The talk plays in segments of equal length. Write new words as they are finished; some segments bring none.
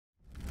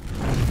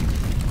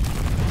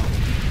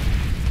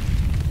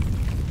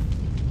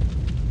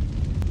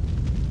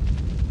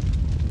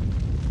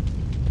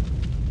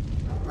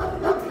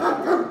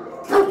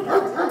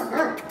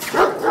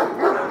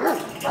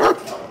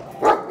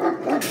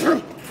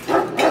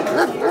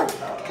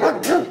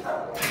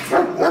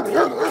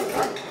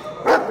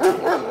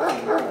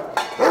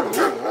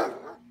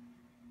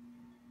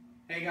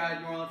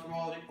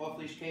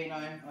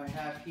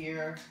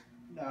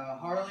here.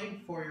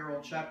 Harley,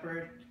 4-year-old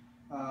Shepard.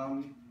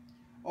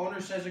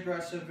 Owner says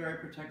aggressive, very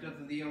protective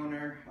of the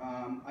owner.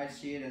 I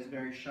see it as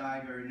very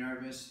shy, very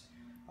nervous.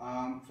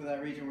 For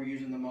that reason, we're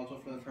using the muzzle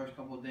for the first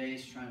couple of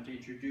days, trying to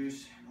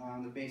introduce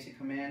the basic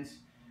commands.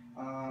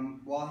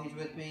 While he's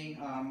with me,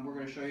 we're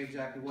going to show you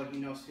exactly what he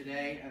knows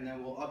today, and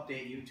then we'll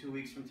update you 2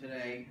 weeks from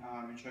today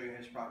and show you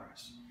his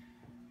progress.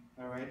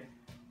 All right.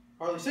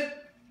 Harley, sit.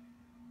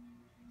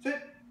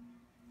 Sit.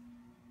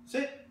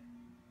 Sit.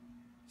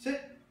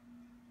 Sit.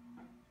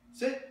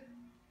 Sit.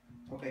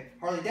 Okay.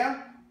 Harley,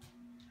 down.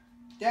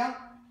 Down.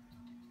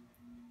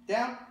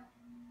 Down.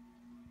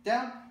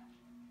 Down.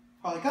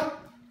 Harley, come.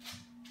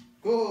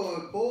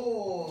 Good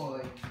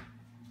boy.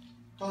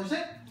 Harley,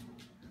 sit.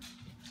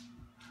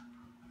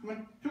 Come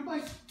on. To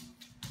place.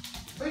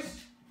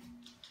 Place.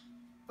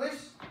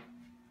 Place.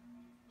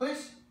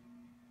 Place.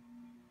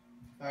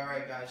 All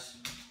right, guys.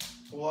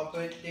 We'll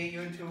update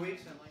you in 2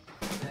 weeks.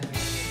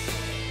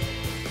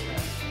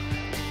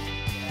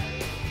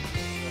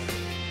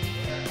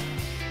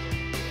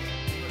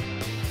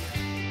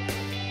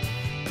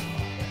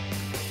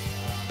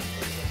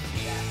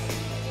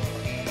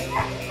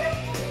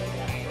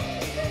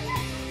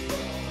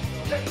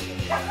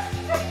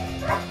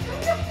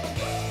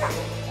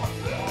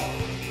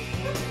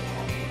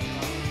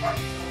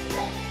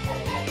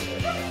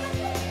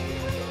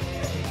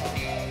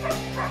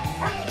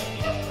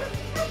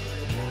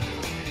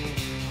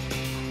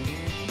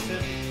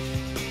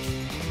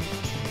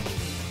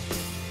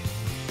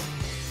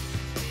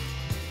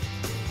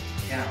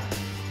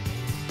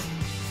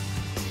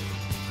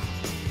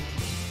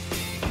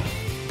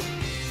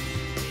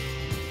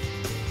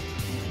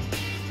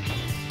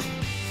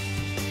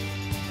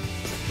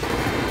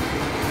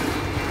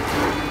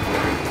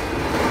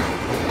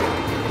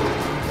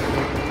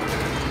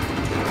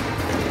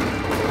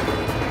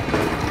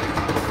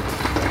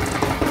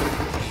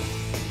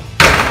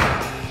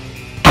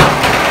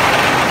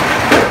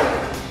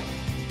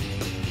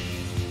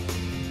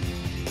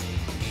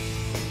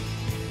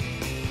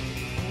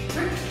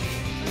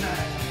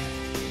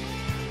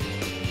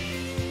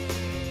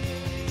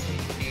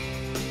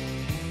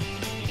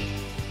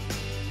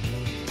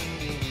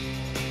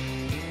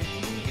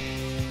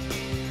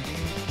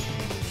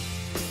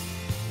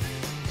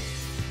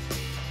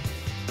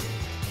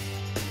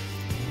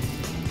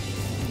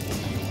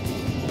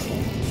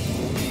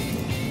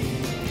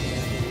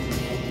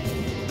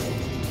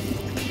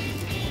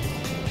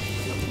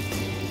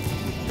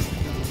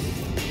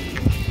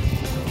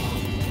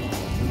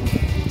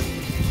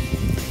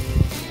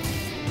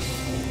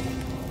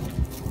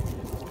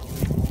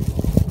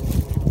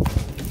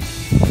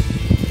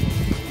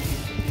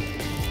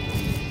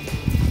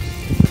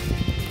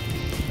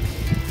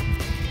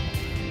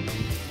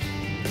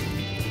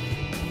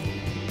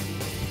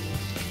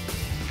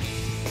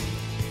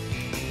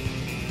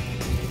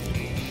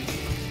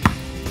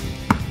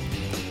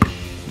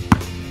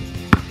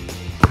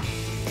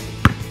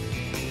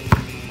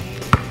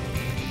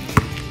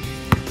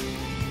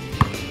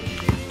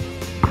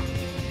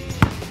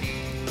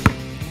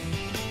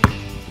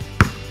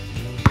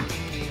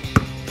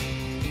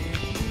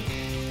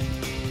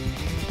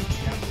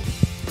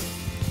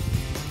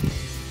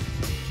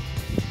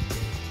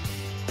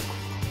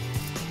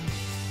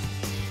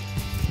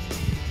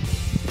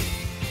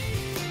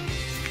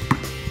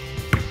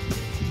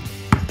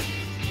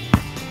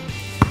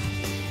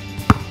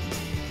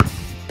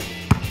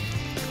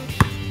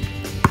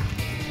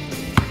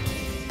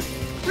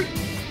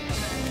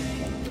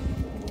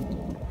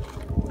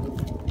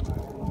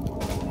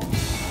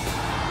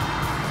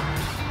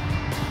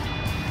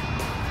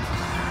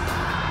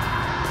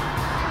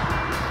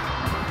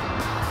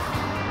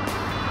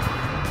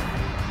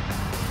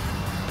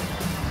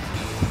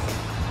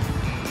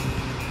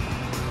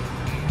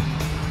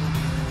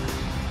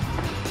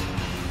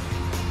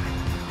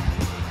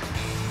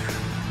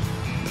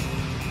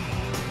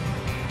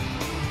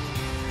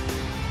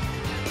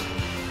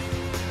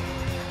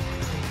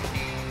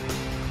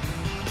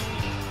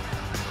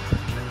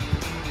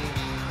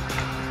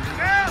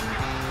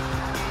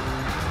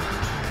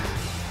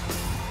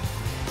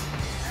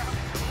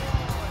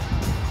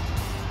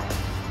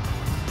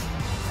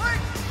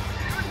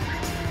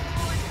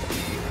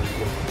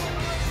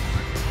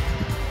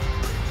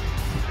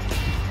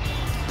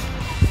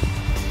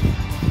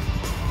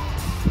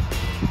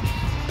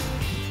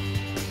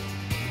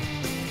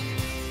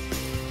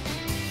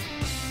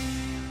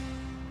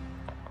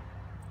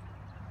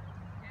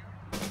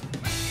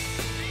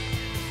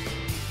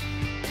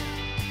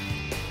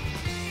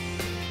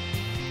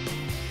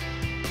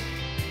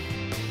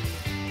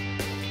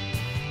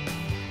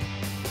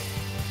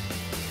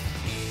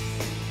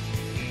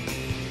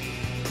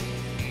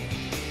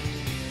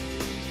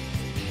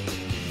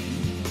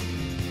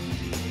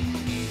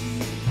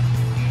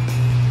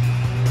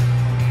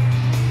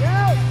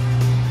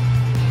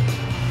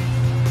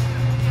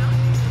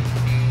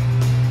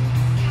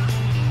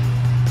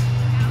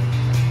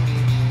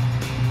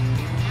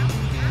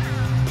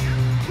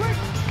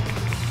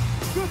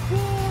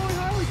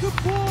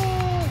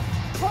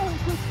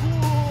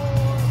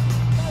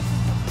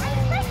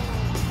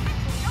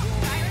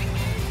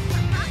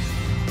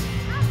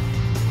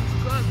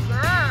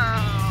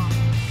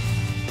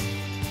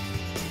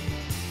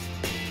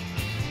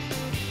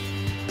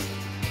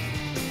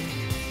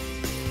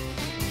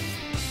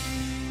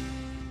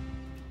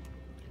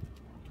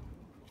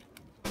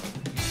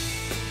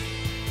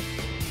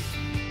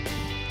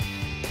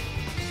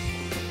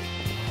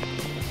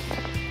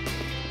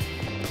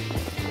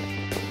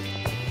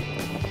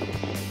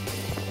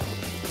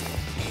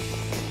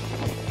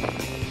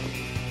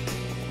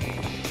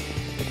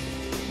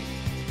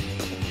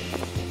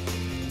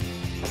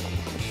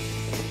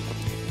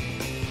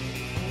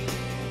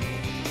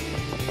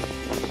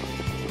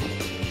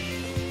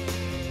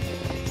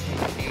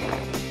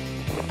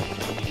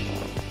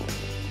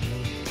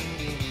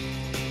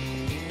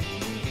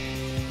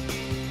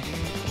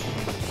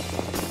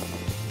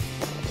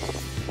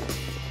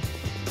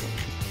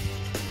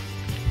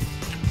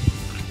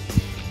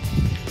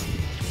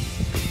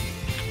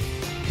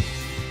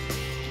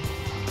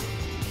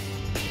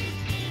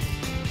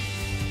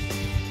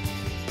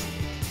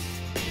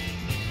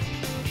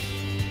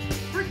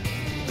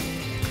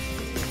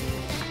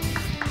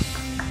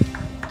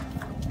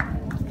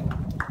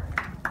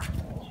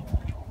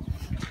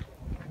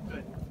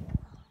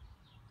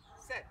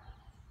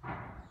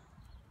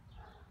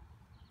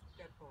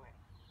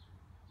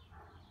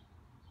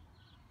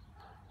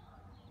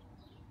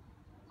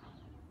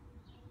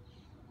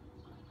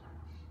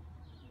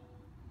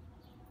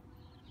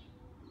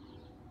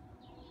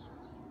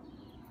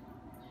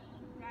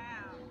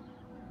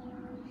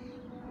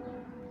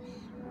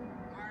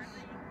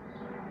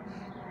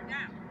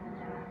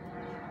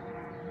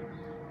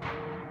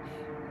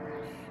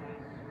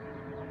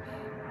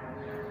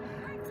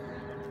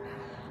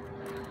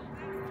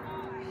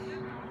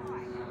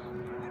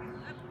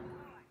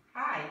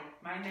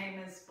 name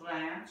is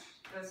Blanche.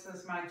 This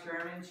is my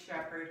German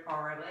Shepherd,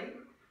 Harley.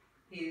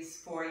 He's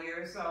 4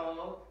 years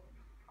old.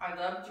 I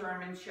love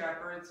German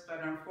Shepherds,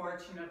 but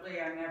unfortunately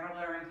I never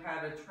learned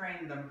how to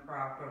train them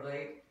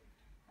properly.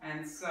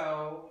 And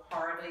so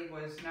Harley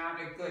was not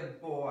a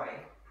good boy.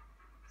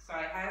 So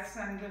I had to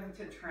send him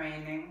to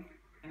training,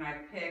 and I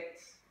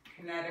picked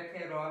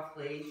Connecticut off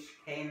leash,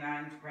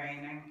 canine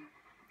training.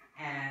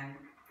 And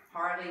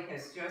Harley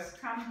has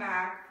just come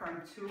back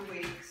from 2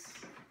 weeks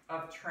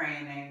of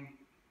training,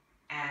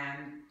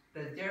 and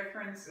the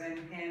difference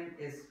in him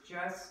is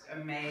just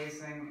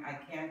amazing. I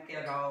can't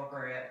get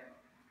over it.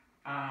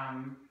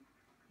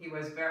 He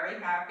was very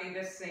happy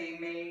to see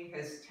me.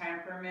 His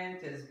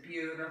temperament is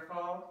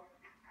beautiful.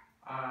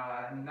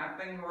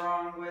 Nothing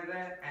wrong with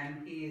it,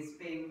 and he's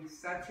being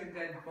such a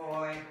good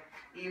boy.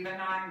 Even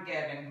I'm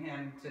getting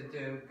him to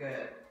do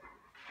good.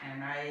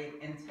 And I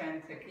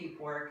intend to keep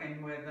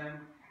working with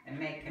him and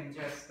make him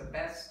just the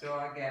best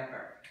dog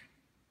ever.